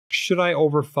Should I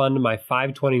overfund my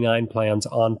 529 plans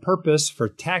on purpose for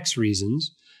tax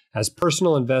reasons as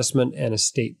personal investment and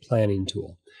estate planning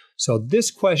tool? So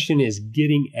this question is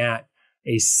getting at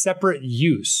a separate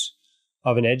use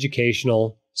of an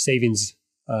educational savings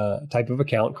type of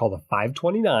account called a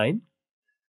 529,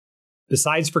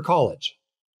 besides for college.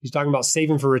 He's talking about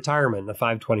saving for retirement in the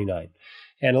 529.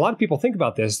 And a lot of people think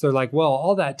about this. They're like, well,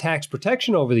 all that tax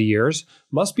protection over the years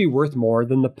must be worth more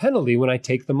than the penalty when I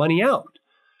take the money out.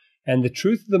 And the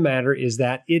truth of the matter is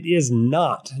that it is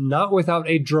not without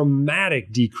a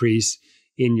dramatic decrease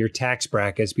in your tax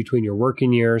brackets between your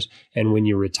working years and when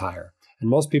you retire. And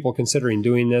most people considering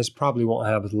doing this probably won't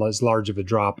have as large of a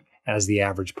drop as the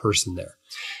average person there.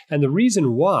 And the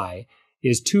reason why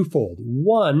is twofold.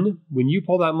 One, when you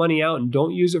pull that money out and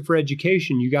don't use it for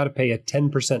education, you got to pay a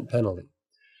 10% penalty.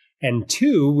 And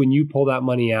two, when you pull that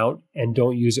money out and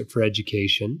don't use it for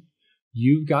education,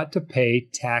 you've got to pay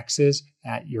taxes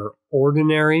at your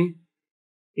ordinary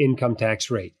income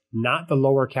tax rate, not the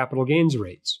lower capital gains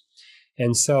rates.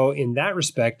 And so in that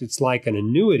respect, it's like an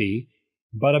annuity,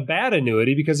 but a bad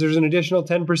annuity because there's an additional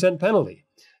 10% penalty.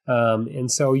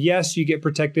 And so, yes, you get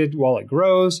protected while it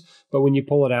grows, but when you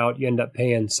pull it out, you end up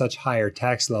paying such higher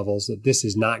tax levels that this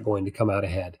is not going to come out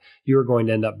ahead. You're going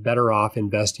to end up better off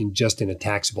investing just in a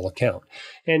taxable account.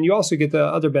 And you also get the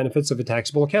other benefits of a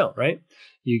taxable account, right?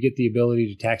 You get the ability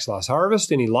to tax loss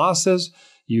harvest any losses.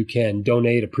 You can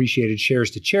donate appreciated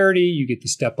shares to charity. You get the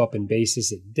step up in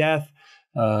basis at death.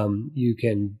 You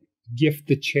can gift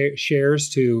the shares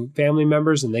to family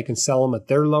members and they can sell them at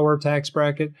their lower tax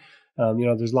bracket.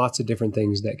 There's lots of different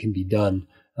things that can be done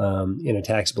in a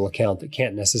taxable account that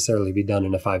can't necessarily be done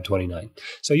in a 529.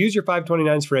 So use your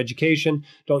 529s for education.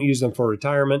 Don't use them for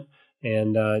retirement.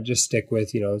 And just stick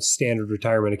with, standard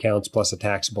retirement accounts plus a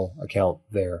taxable account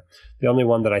there. The only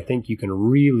one that I think you can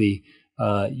really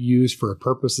use for a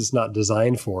purpose it's not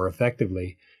designed for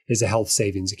effectively is a health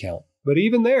savings account. But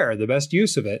even there, the best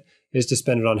use of it is to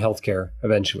spend it on healthcare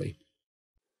eventually.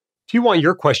 If you want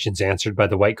your questions answered by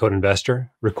the White Coat Investor,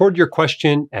 record your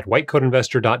question at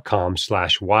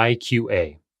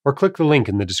whitecoatinvestor.com/YQA or click the link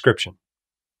in the description.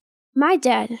 My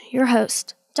dad, your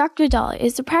host, Dr. Dahl,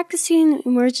 is a practicing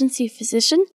emergency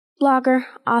physician, blogger,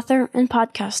 author, and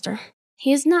podcaster.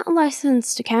 He is not a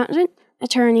licensed accountant,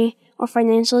 attorney, or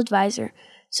financial advisor,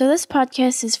 so this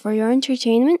podcast is for your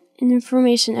entertainment and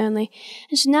information only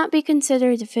and should not be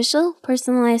considered official,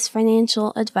 personalized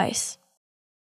financial advice.